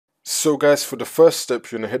So guys, for the first step,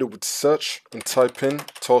 you're going to head over to search and type in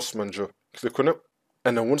Task Manager. Click on it.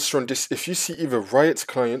 And then once you're on this, if you see either Riot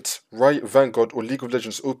Client, Riot Vanguard or League of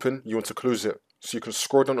Legends open, you want to close it. So you can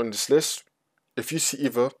scroll down on this list. If you see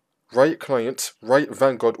either Riot Client, Riot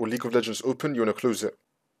Vanguard or League of Legends open, you want to close it.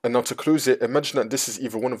 And now to close it, imagine that this is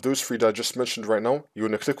either one of those three that I just mentioned right now. You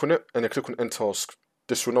want to click on it and then click on End Task.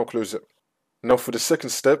 This will now close it. Now for the second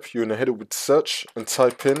step, you're going to head over to search and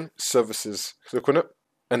type in Services. Click on it.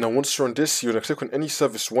 And now once you're on this, you're going to click on any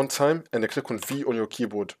service one time and then click on V on your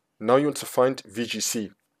keyboard. Now you want to find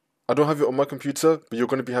VGC. I don't have it on my computer, but you're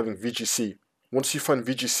going to be having VGC. Once you find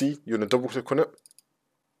VGC, you're going to double click on it.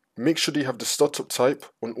 Make sure that you have the startup type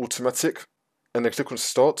on automatic and then click on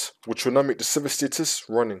start, which will now make the server status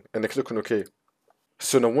running, and then click on OK.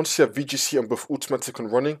 So now once you have VGC on both automatic and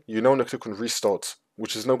running, you now want to click on restart,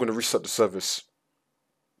 which is now going to restart the service.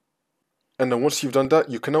 And then once you've done that,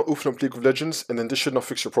 you can now open up League of Legends and then this should now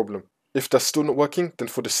fix your problem. If that's still not working, then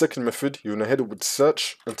for the second method, you're going to head over to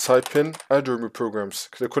search and type in Add or Remove Programs.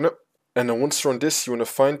 Click on it. And then once you're on this, you want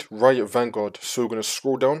to find Riot Vanguard. So we're going to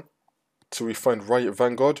scroll down till we find Riot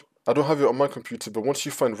Vanguard. I don't have it on my computer, but once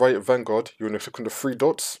you find Riot Vanguard, you're going to click on the three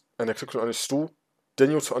dots and then click on Uninstall. Then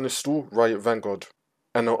you want to uninstall Riot Vanguard.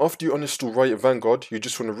 And now after you uninstall Riot Vanguard, you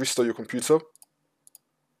just want to restart your computer.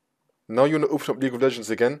 Now you want to open up League of Legends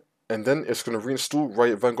again. And then it's going to reinstall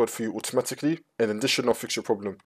Riot Vanguard for you automatically, and then this should now fix your problem.